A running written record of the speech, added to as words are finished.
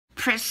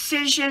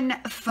Precision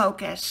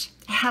focus.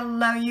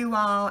 Hello, you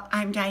all.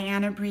 I'm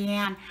Diana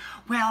Brienne.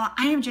 Well,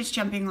 I am just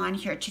jumping on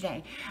here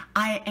today.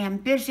 I am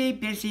busy.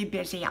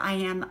 I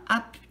am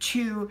up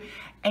to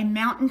a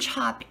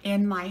mountaintop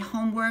in my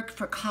homework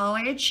for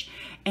college.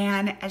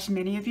 And as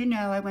many of you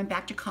know, I went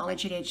back to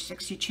college at age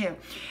 62.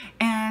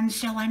 And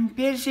so I'm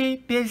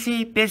busy,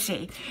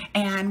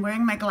 and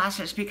wearing my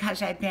glasses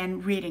because I've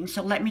been reading.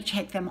 So let me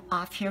take them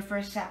off here for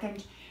a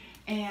second.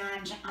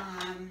 And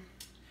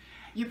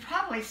you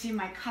probably see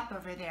my cup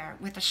over there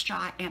with a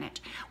straw in it.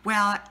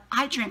 Well,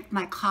 I drink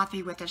my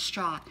coffee with a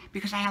straw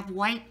because I have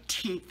white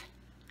teeth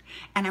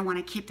and I want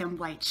to keep them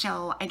white.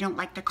 So I don't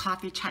like the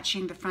coffee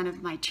touching the front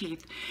of my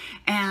teeth.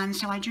 And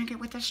so I drink it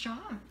with a straw.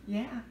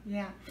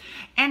 Yeah.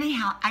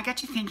 Anyhow, I got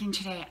to thinking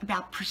today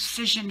about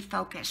precision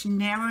focus,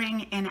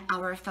 narrowing in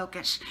our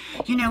focus.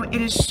 You know,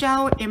 it is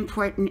so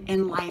important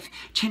in life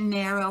to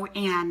narrow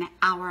in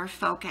our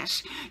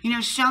focus. You know,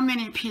 so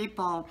many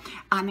people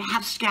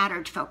have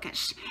scattered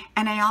focus.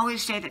 And I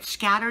always say that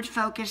scattered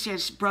focus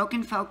is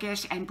broken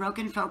focus and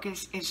broken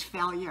focus is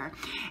failure.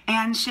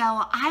 And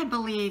so I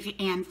believe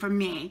in, for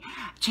me,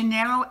 to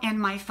narrow in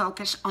my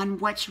focus on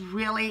what's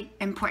really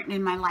important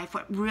in my life,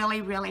 what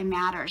really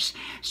matters,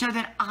 so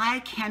that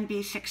I can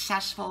be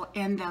successful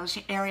in those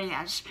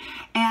areas.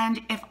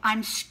 And if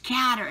I'm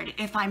scattered,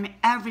 if I'm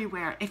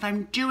everywhere, if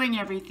I'm doing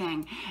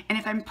everything, and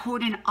if I'm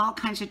pulled in all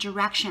kinds of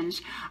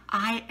directions,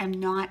 I am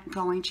not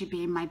going to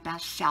be my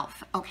best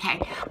self, okay?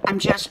 I'm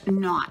just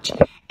not.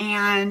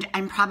 And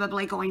I'm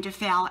probably going to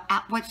fail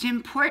at what's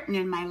important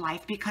in my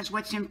life, because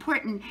what's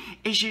important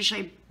is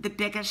usually the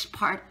biggest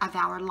part of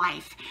our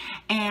life.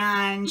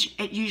 And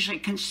it usually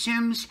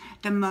consumes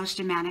the most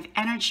amount of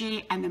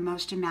energy and the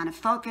most amount of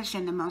focus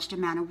and the most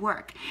amount of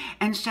work.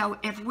 And so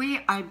if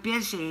we are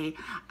busy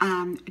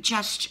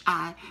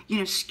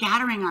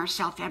scattering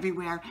ourselves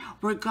everywhere,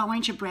 we're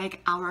going to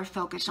break our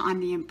focus on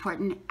the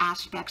important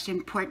aspects,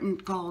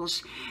 important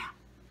goals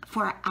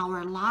for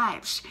our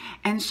lives.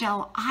 And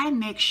so I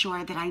make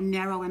sure that I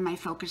narrow in my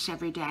focus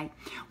every day.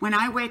 When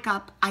I wake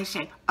up, I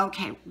say,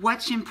 okay,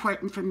 what's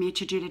important for me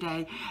to do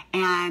today?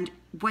 And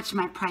what's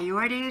my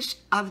priorities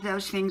of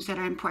those things that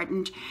are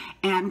important?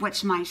 And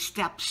what's my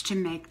steps to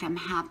make them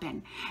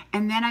happen?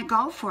 And then I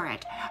go for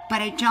it.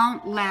 But I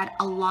don't let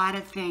a lot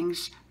of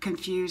things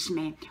confuse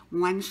me.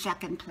 1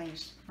 second,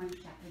 please. 1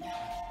 second.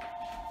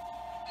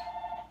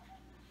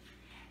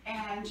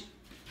 And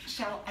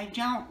so I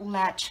don't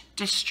let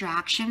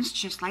distractions,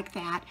 just like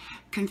that,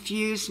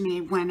 confuse me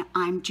when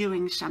I'm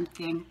doing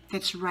something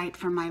that's right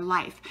for my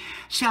life.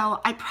 So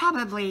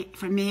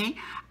for me,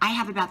 I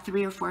have about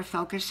 3 or 4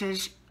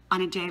 focuses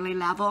on a daily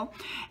level,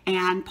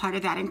 and part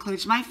of that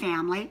includes my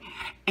family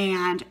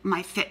and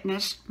my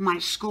fitness, my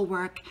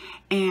schoolwork,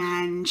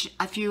 and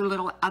a few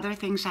little other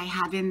things I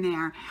have in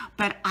there.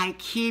 But I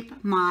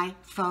keep my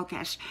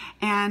focus,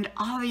 and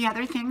all the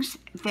other things,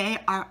 they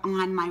are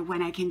on my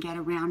when I can get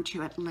around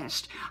to it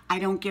list. I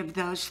don't give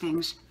those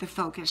things the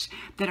focus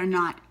that are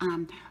not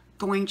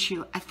going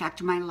to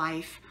affect my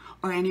life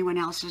or anyone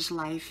else's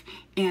life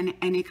in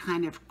any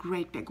kind of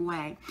great big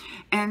way.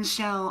 And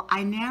so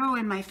I narrow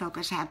in my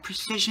focus. I have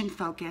precision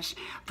focus.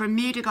 For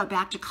me to go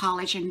back to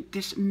college and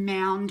this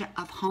mound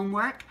of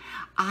homework,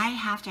 I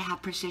have to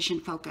have precision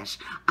focus.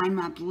 I'm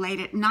up late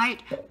at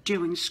night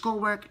doing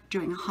schoolwork,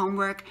 doing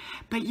homework,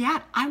 but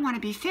yet I want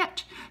to be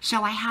fit.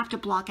 So I have to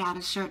block out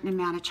a certain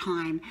amount of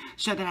time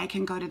so that I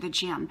can go to the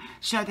gym,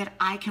 so that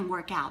I can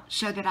work out,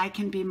 so that I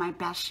can be my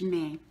best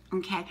me.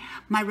 Okay,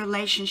 my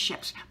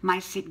relationships, my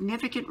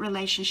significant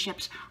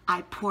relationships,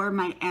 I pour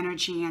my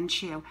energy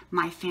into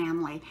my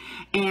family.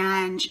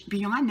 And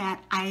beyond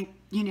that,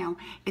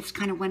 it's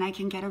kind of when I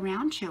can get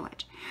around to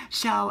it.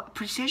 So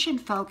precision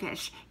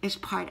focus is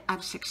part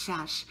of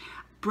success.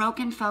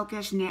 Broken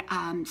focus,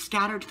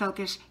 scattered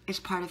focus is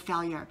part of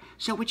failure.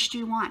 So which do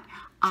you want?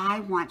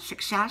 I want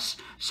success,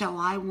 so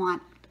I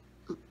want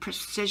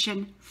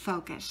precision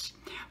focus.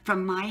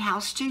 From my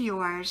house to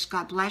yours,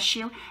 God bless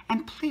you,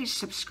 and please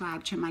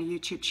subscribe to my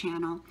YouTube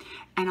channel,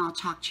 and I'll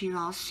talk to you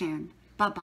all soon.